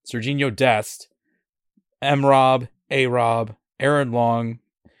Cannon, Serginho Dest, M-Rob, A-Rob, Aaron Long.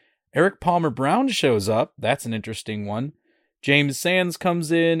 Eric Palmer Brown shows up. That's an interesting one. James Sands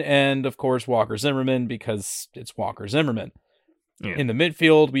comes in, and of course Walker Zimmerman, because it's Walker Zimmerman. Yeah. In the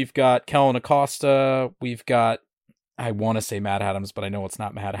midfield, we've got Kellen Acosta. We've got, I want to say Matt Adams, but I know it's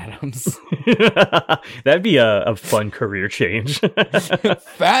not Matt Adams. That'd be a fun career change.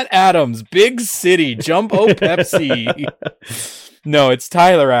 Fat Adams, big city, Jumbo Pepsi. No, it's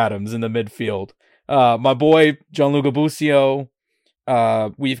Tyler Adams in the midfield. My boy, Gianluca Busio.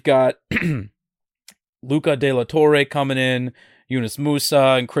 We've got Luca De La Torre coming in, Yunus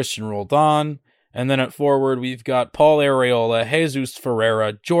Musa, and Christian Roldan. And then at forward, we've got Paul Areola, Jesus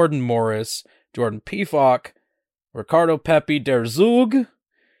Ferreira, Jordan Morris, Jordan Pifok, Ricardo Pepi, Der Zug,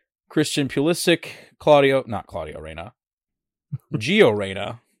 Christian Pulisic, Gio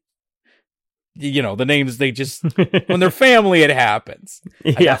Reyna. the names, they just, when they're family, it happens.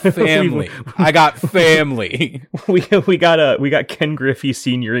 Yeah, I got family. We got Ken Griffey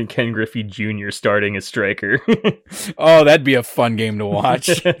Sr. and Ken Griffey Jr. starting as striker. Oh, that'd be a fun game to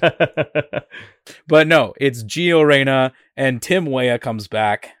watch. But no, it's Gio Reyna and Tim Weah comes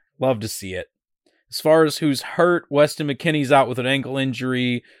back. Love to see it. As far as who's hurt, Weston McKennie's out with an ankle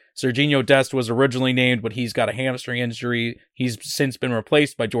injury. Serginho Dest was originally named, but he's got a hamstring injury. He's since been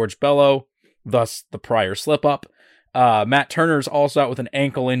replaced by George Bello, thus the prior slip-up. Matt Turner's also out with an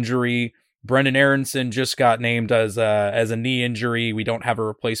ankle injury. Brendan Aronson just got named as a knee injury. We don't have a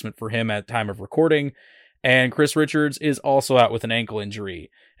replacement for him at time of recording. And Chris Richards is also out with an ankle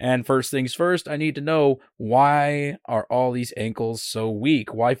injury. And first things first, I need to know, why are all these ankles so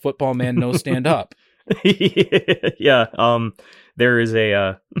weak? Why football man no stand up? Yeah, there is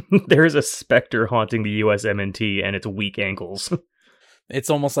a specter haunting the USMNT and its weak ankles. It's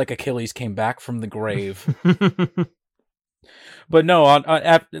almost like Achilles came back from the grave. But no, on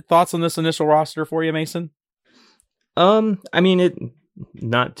thoughts on this initial roster for you, Mason? I mean,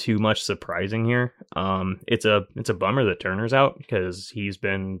 not too much surprising here. It's a bummer that Turner's out because he's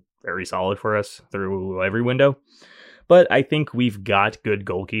been very solid for us through every window. But I think we've got good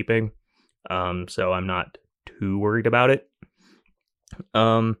goalkeeping, so I'm not too worried about it.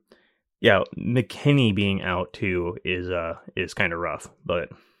 Yeah, McKennie being out too is kind of rough, but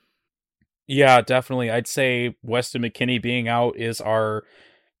yeah, definitely. I'd say Weston McKennie being out is our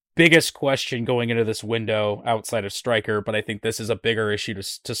biggest question going into this window outside of striker, but I think this is a bigger issue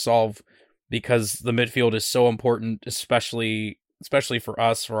to solve because the midfield is so important, especially for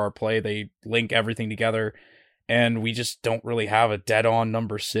us, for our play. They link everything together, and we just don't really have a dead-on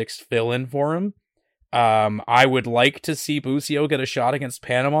number 6 fill-in for him. I would like to see Busio get a shot against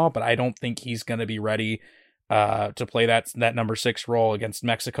Panama, but I don't think he's going to be ready to play that number 6 role against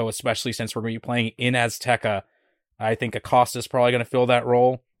Mexico, especially since we're going to be playing in Azteca. I think Acosta's probably going to fill that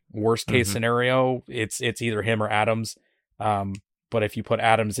role. Worst case scenario, it's either him or Adams. But if you put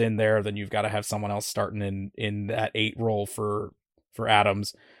Adams in there, then you've got to have someone else starting in that 8 role for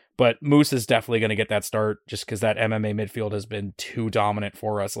Adams. But Moose is definitely going to get that start just because that MMA midfield has been too dominant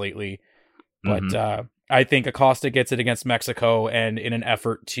for us lately. But I think Acosta gets it against Mexico, and in an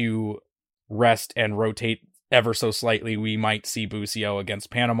effort to rest and rotate ever so slightly, we might see Busio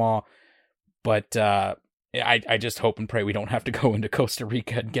against Panama. But I just hope and pray we don't have to go into Costa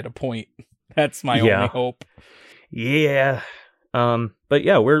Rica and get a point. That's my only hope. Yeah. But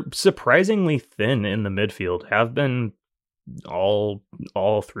yeah, we're surprisingly thin in the midfield. Have been all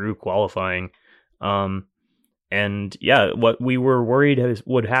through qualifying. And yeah, what we were worried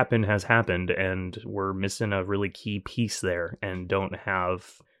would happen has happened, and we're missing a really key piece there and don't have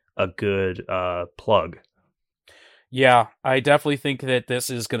a good plug. Yeah, I definitely think that this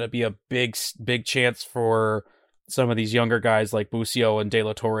is going to be a big chance for some of these younger guys like Busio and De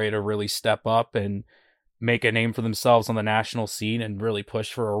La Torre to really step up and make a name for themselves on the national scene and really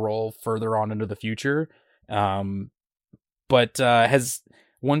push for a role further on into the future. But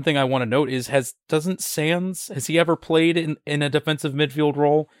one thing I want to note is, doesn't Sands, has he ever played in a defensive midfield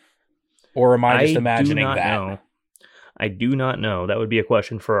role? Or am I just imagining that? Know. I do not know. That would be a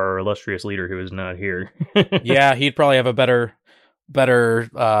question for our illustrious leader who is not here. Yeah, he'd probably have a better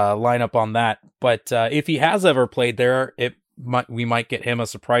lineup on that. But if he has ever played there, we might get him a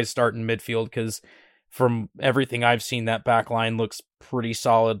surprise start in midfield, because from everything I've seen, that back line looks pretty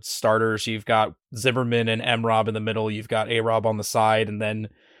solid starters. You've got Zimmerman and M-Rob in the middle. You've got A-Rob on the side. And then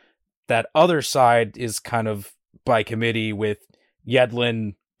that other side is kind of by committee with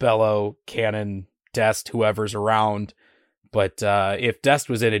Yedlin, Bello, Cannon, Dest, whoever's around. But if Dest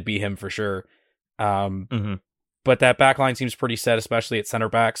was in, it'd be him for sure. But that back line seems pretty set, especially at center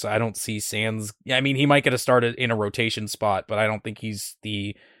back. So I don't see Sands. I mean, he might get a start in a rotation spot, but I don't think he's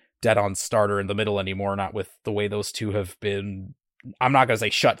the dead-on starter in the middle anymore, not with the way those two have been. I'm not going to say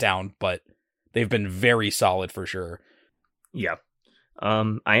shut down, but they've been very solid for sure. Yeah.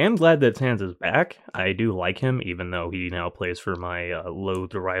 I am glad that Sands is back. I do like him, even though he now plays for my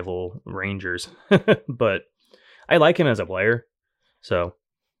loathed rival Rangers. But I like him as a player. So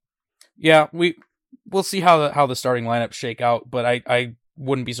yeah, we'll see how the starting lineup shake out, but I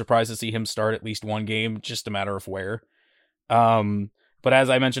wouldn't be surprised to see him start at least one game, just a matter of where. But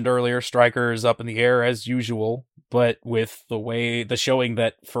as I mentioned earlier, striker is up in the air as usual, but with the showing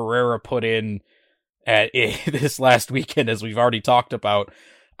that Ferreira put in at this last weekend, as we've already talked about,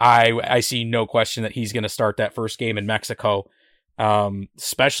 I see no question that he's going to start that first game in Mexico,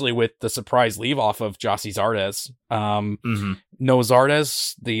 especially with the surprise leave off of Jossie Zardes. No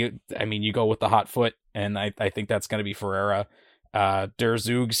Zardes, you go with the hot foot, and I think that's going to be Ferreira. Der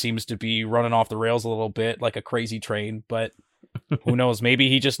Zug seems to be running off the rails a little bit like a crazy train, but who knows? Maybe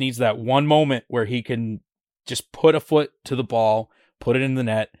he just needs that one moment where he can just put a foot to the ball, put it in the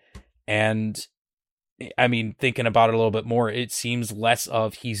net. And I mean, thinking about it a little bit more, it seems less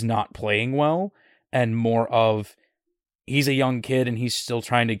of he's not playing well and more of he's a young kid and he's still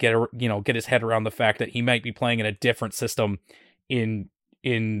trying to get his head around the fact that he might be playing in a different system in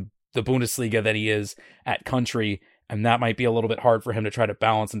the Bundesliga that he is at country. And that might be a little bit hard for him to try to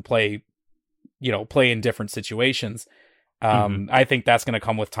balance and play in different situations. I think that's going to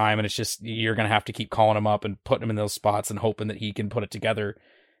come with time, and it's just you're going to have to keep calling him up and putting him in those spots and hoping that he can put it together.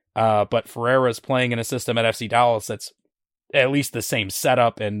 But Ferreira's playing in a system at FC Dallas that's at least the same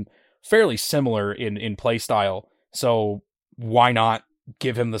setup and fairly similar in play style. So why not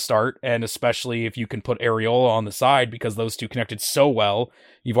give him the start? And especially if you can put Areola on the side, because those two connected so well,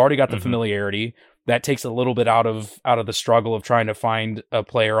 you've already got the familiarity. That takes a little bit out of the struggle of trying to find a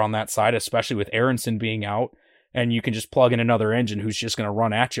player on that side, especially with Aronson being out. And you can just plug in another engine who's just going to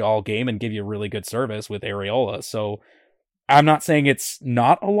run at you all game and give you really good service with Areola. So I'm not saying it's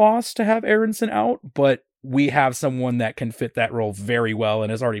not a loss to have Aronson out, but we have someone that can fit that role very well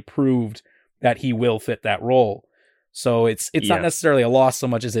and has already proved that he will fit that role. So it's not necessarily a loss so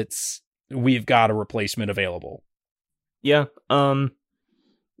much as we've got a replacement available. Yeah.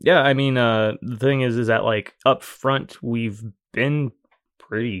 Yeah, I mean, the thing is that, like, up front, we've been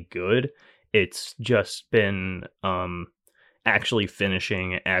pretty good. It's just been, actually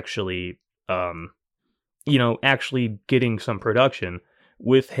finishing, actually getting some production.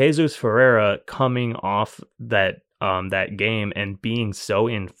 With Jesus Ferreira coming off that game and being so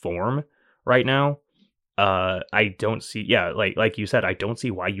in form right now, I don't see, like you said, I don't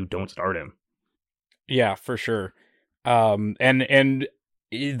see why you don't start him. Yeah, for sure. And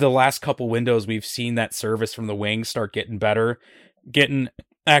the last couple windows, we've seen that service from the wing start getting better, getting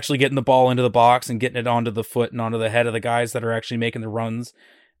the ball into the box and getting it onto the foot and onto the head of the guys that are actually making the runs.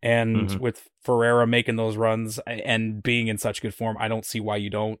 And with Ferreira making those runs and being in such good form, I don't see why you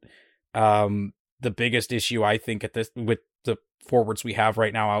don't. The biggest issue, I think, with the forwards we have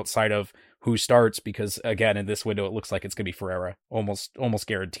right now outside of who starts, because again, in this window, it looks like it's going to be Ferreira, almost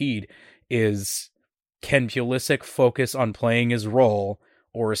guaranteed, is can Pulisic focus on playing his role,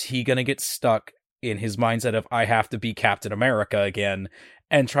 or is he going to get stuck in his mindset of I have to be Captain America again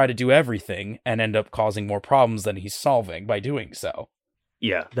and try to do everything and end up causing more problems than he's solving by doing so?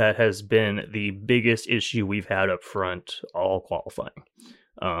 Yeah, that has been the biggest issue we've had up front all qualifying.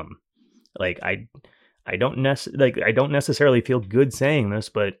 I don't necessarily feel good saying this,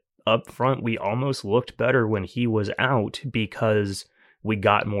 but up front we almost looked better when he was out because we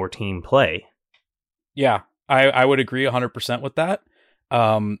got more team play. Yeah, I would agree 100% with that.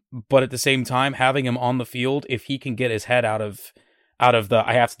 But at the same time, having him on the field, if he can get his head out of the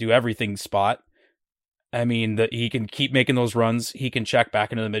I have to do everything spot, I mean, that he can keep making those runs. He can check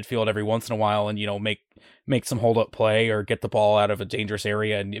back into the midfield every once in a while and, make some hold up play or get the ball out of a dangerous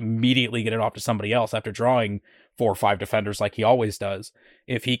area and immediately get it off to somebody else after drawing 4 or 5 defenders like he always does.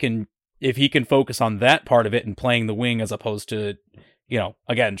 If he can focus on that part of it and playing the wing as opposed to,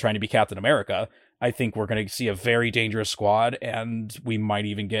 again, trying to be Captain America, I think we're going to see a very dangerous squad and we might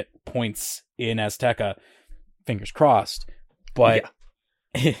even get points in Azteca. Fingers crossed. But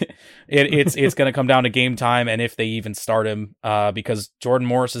it's going to come down to game time and if they even start him, because Jordan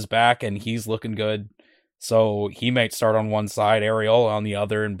Morris is back and he's looking good. So he might start on one side, Areola on the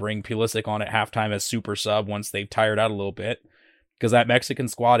other, and bring Pulisic on at halftime as super sub once they've tired out a little bit. Because that Mexican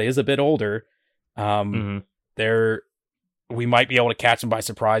squad is a bit older. We might be able to catch them by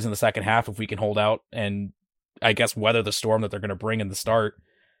surprise in the second half if we can hold out and I guess weather the storm that they're going to bring in the start.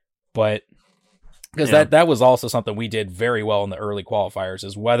 But because that was also something we did very well in the early qualifiers,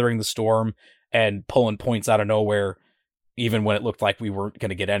 is weathering the storm and pulling points out of nowhere, even when it looked like we weren't going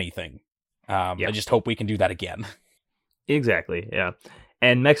to get anything. I just hope we can do that again. Exactly, yeah.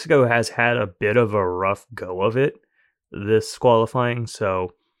 And Mexico has had a bit of a rough go of it this qualifying,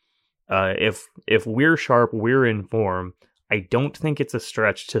 so if we're sharp, we're in form, I don't think it's a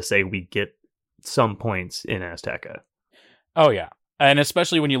stretch to say we get some points in Azteca. Oh, yeah. And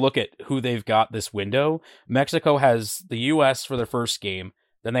especially when you look at who they've got this window, Mexico has the U.S. for their first game.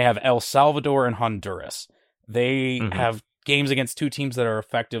 Then they have El Salvador and Honduras. They have games against 2 teams that are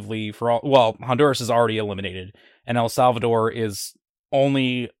effectively Honduras is already eliminated, and El Salvador is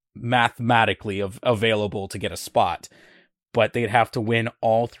only mathematically available to get a spot. But they'd have to win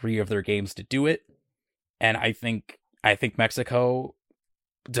all 3 of their games to do it. And I think Mexico,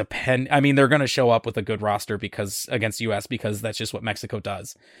 they're going to show up with a good roster because against US because that's just what Mexico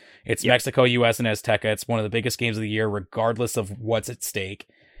does. It's Mexico, US, and Azteca. It's one of the biggest games of the year, regardless of what's at stake.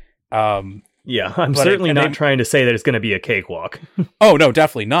 I'm certainly not trying to say that it's going to be a cakewalk. Oh, no,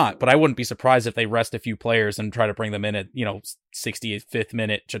 definitely not. But I wouldn't be surprised if they rest a few players and try to bring them in at, 65th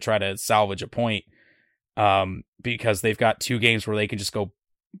minute to try to salvage a point. Because they've got 2 games where they can just go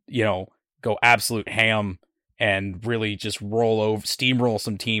absolute ham and really just steamroll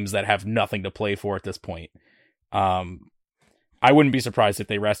some teams that have nothing to play for at this point. I wouldn't be surprised if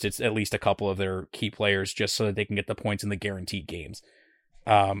they rested at least a couple of their key players just so that they can get the points in the guaranteed games.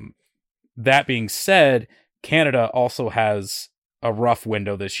 That being said, Canada also has a rough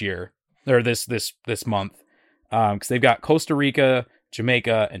window this year, or this month, because they've got Costa Rica,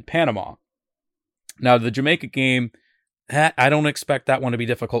 Jamaica, and Panama. Now, the Jamaica game, I don't expect that one to be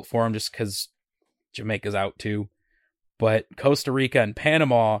difficult for them just because Jamaica's out too. But Costa Rica and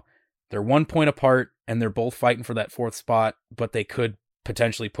Panama, they're 1 point apart, and they're both fighting for that 4th spot, but they could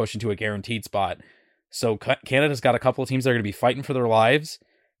potentially push into a guaranteed spot. So Canada's got a couple of teams that are going to be fighting for their lives,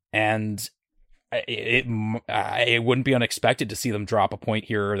 and it wouldn't be unexpected to see them drop a point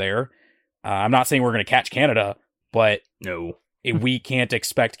here or there. I'm not saying we're going to catch Canada, but no. We can't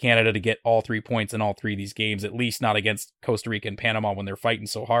expect Canada to get all 3 points in all 3 of these games, at least not against Costa Rica and Panama when they're fighting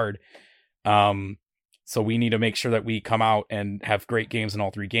so hard. So we need to make sure that we come out and have great games in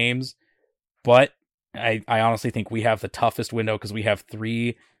all 3 games. But I honestly think we have the toughest window because we have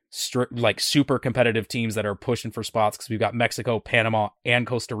 3 super competitive teams that are pushing for spots because we've got Mexico, Panama, and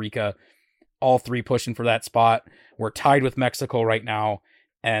Costa Rica, all 3 pushing for that spot. We're tied with Mexico right now,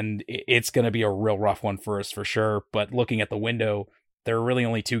 and it's going to be a real rough one for us for sure. But looking at the window, there are really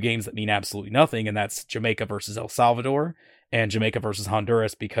only 2 games that mean absolutely nothing, and that's Jamaica versus El Salvador and Jamaica versus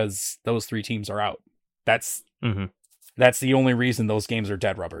Honduras because those 3 teams are out. That's the only reason those games are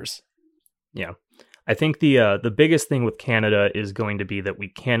dead rubbers. Yeah. I think the biggest thing with Canada is going to be that we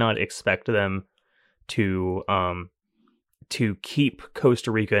cannot expect them to keep Costa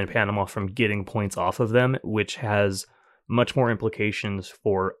Rica and Panama from getting points off of them, which has much more implications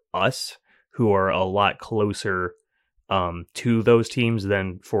for us, who are a lot closer to those teams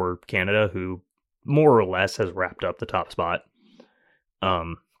than for Canada, who more or less has wrapped up the top spot.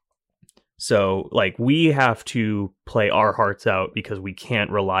 So, we have to play our hearts out because we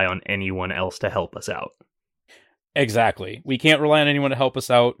can't rely on anyone else to help us out. Exactly. We can't rely on anyone to help us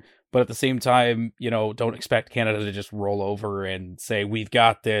out, but at the same time, don't expect Canada to just roll over and say, we've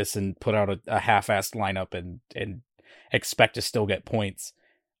got this, and put out a half-assed lineup and expect to still get points.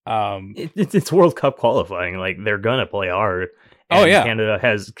 It's World Cup qualifying. They're going to play hard. And Canada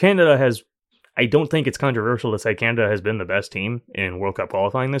has... I don't think it's controversial to say Canada has been the best team in World Cup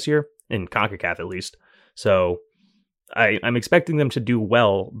qualifying this year, in CONCACAF at least. So I'm expecting them to do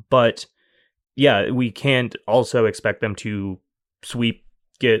well, but we can't also expect them to sweep,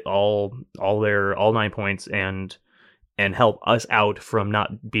 get all 9 points and help us out from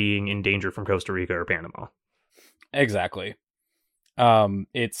not being in danger from Costa Rica or Panama. Exactly.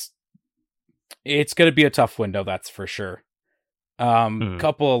 It's going to be a tough window, that's for sure.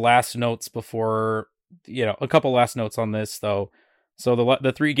 Couple of last notes before, a couple last notes on this though. So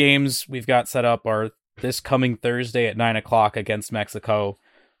the 3 games we've got set up are this coming Thursday at 9:00 against Mexico,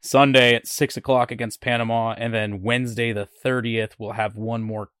 Sunday at 6:00 against Panama, and then Wednesday the 30th we'll have one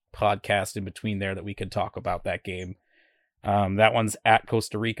more podcast in between there that we can talk about that game. That one's at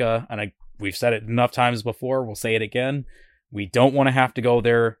Costa Rica, and we've said it enough times before. We'll say it again. We don't want to have to go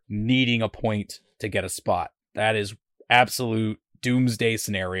there needing a point to get a spot. That is absolute doomsday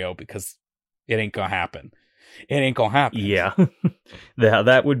scenario because it ain't gonna happen. Yeah.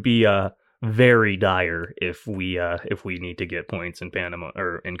 That would be very dire if we need to get points in Panama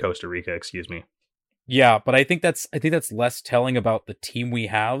or in Costa Rica, excuse me. Yeah, but I think that's less telling about the team we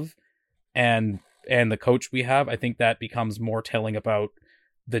have and the coach we have. I think that becomes more telling about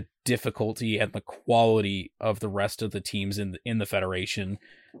the difficulty and the quality of the rest of the teams in the federation,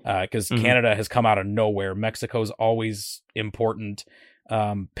 because Canada has come out of nowhere. Mexico's always important.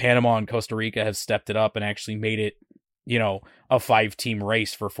 Panama and Costa Rica have stepped it up and actually made it, a 5-team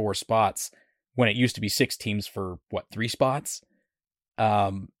race for 4 spots when it used to be 6 teams for 3 spots.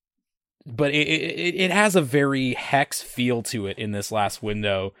 But it has a very Hex feel to it in this last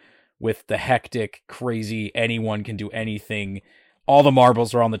window, with the hectic, crazy, anyone can do anything. All the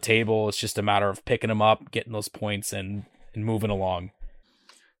marbles are on the table. It's just a matter of picking them up, getting those points, and moving along.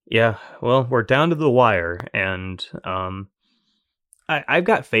 Yeah, well, we're down to the wire, and I've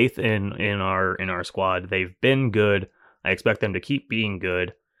got faith in our squad. They've been good. I expect them to keep being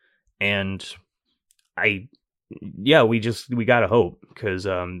good, and yeah, we gotta hope, because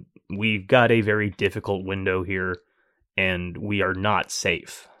we've got a very difficult window here, and we are not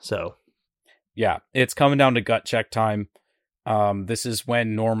safe. So yeah, it's coming down to gut check time. This is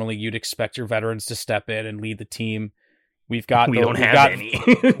when normally you'd expect your veterans to step in and lead the team. We don't have any.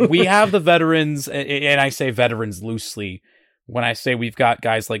 We have the veterans, and I say veterans loosely. When I say we've got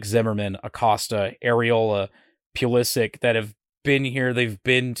guys like Zimmerman, Acosta, Arriola, Pulisic that have been here, they've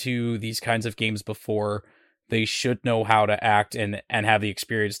been to these kinds of games before. They should know how to act and have the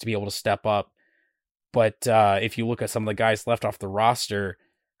experience to be able to step up. But if you look at some of the guys left off the roster,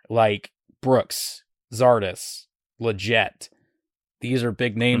 like Brooks, Zardes, Lletget, these are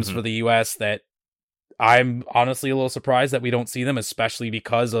big names for the U.S. that I'm honestly a little surprised that we don't see them, especially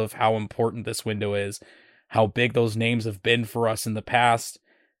because of how important this window is, how big those names have been for us in the past.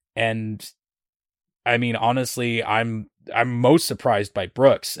 And I mean, honestly, I'm most surprised by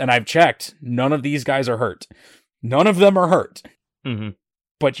Brooks. And I've checked, none of these guys are hurt. None of them are hurt. Mm-hmm.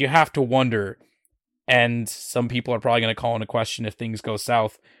 But you have to wonder, and some people are probably going to call into question if things go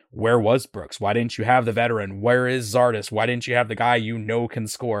south, where was Brooks? Why didn't you have the veteran? Where is Zardes? Why didn't you have the guy you know can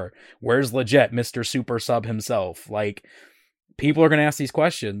score? Where's Lletget, Mr. Super Sub himself? Like, people are going to ask these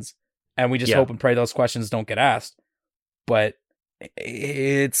questions, and we just hope and pray those questions don't get asked. But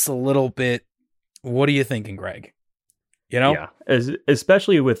it's a little bit, what are you thinking, Greg? You know? Yeah,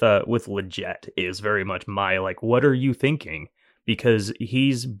 especially with Lletget is very much my, like, what are you thinking? Because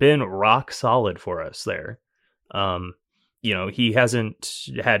he's been rock solid for us there. You know, he hasn't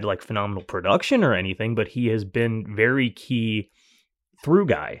had like phenomenal production or anything, but he has been very key through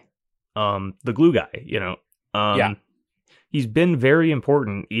guy, the glue guy, you know. He's been very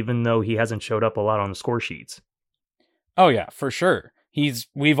important, even though he hasn't showed up a lot on the score sheets. Oh yeah, for sure.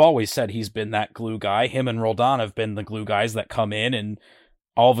 We've always said he's been that glue guy. Him and Roldan have been the glue guys that come in, and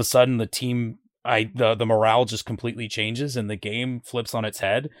all of a sudden the team, the morale just completely changes and the game flips on its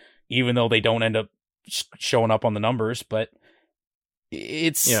head, even though they don't end up showing up on the numbers. But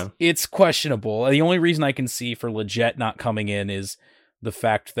it's questionable. The only reason I can see for Lletget not coming in is the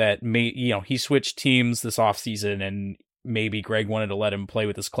fact that he switched teams this offseason, and maybe Greg wanted to let him play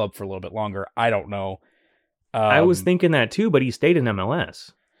with his club for a little bit longer. I don't know. I was thinking that too, but he stayed in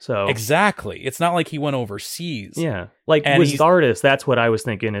MLS. So exactly. It's not like he went overseas. Yeah. Like with Zardes, that's what I was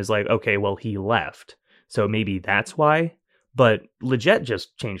thinking is like, okay, well, he left. So maybe that's why. But Lletget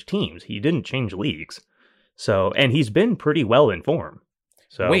just changed teams. He didn't change leagues. So, and he's been pretty well in form.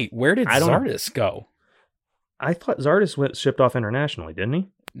 So wait, where did Zardes go? I thought Zardes shipped off internationally, didn't he?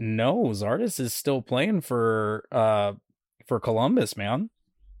 No, Zardes is still playing for Columbus, man.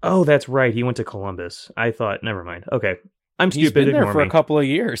 Oh, that's right. He went to Columbus. I thought, never mind. Okay. I'm stupid. He's been there for a couple of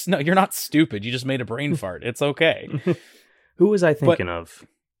years. No, you're not stupid. You just made a brain fart. It's okay. Who was I thinking of?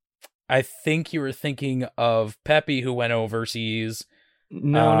 I think you were thinking of Pepe, who went overseas.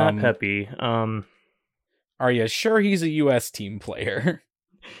 No, not Pepe. Are you sure he's a U.S. team player?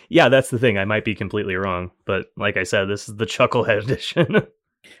 Yeah, that's the thing. I might be completely wrong. But like I said, this is the Chucklehead edition.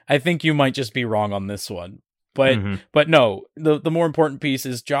 I think you might just be wrong on this one. But no, the more important piece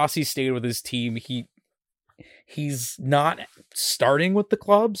is Jossie stayed with his team. He's not starting with the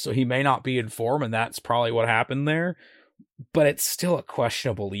club, so he may not be in form, and that's probably what happened there. But it's still a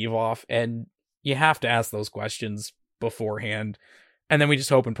questionable leave off, and you have to ask those questions beforehand. And then we just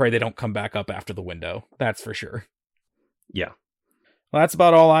hope and pray they don't come back up after the window. That's for sure. Yeah. Well, that's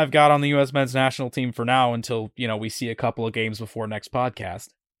about all I've got on the U.S. men's national team for now until, we see a couple of games before next podcast.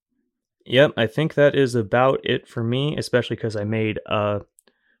 Yep, I think that is about it for me, especially because I made a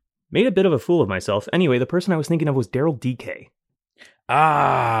bit of a fool of myself. Anyway, the person I was thinking of was Daryl Dike.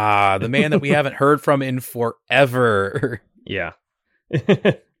 Ah, the man that we haven't heard from in forever. Yeah.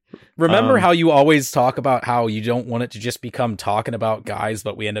 Remember how you always talk about how you don't want it to just become talking about guys,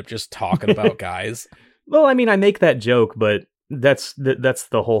 but we end up just talking about guys? Well, I mean, I make that joke, but that's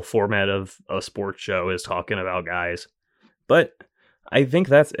the whole format of a sports show is talking about guys. But I think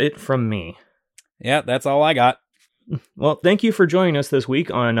that's it from me. Yeah, that's all I got. Well, thank you for joining us this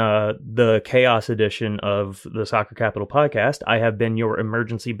week on the Chaos edition of the Soccer Capital podcast. I have been your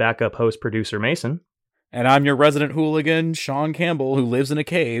emergency backup host, producer Mason. And I'm your resident hooligan, Sean Campbell, who lives in a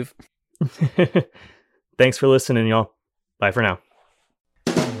cave. Thanks for listening, y'all. Bye for now.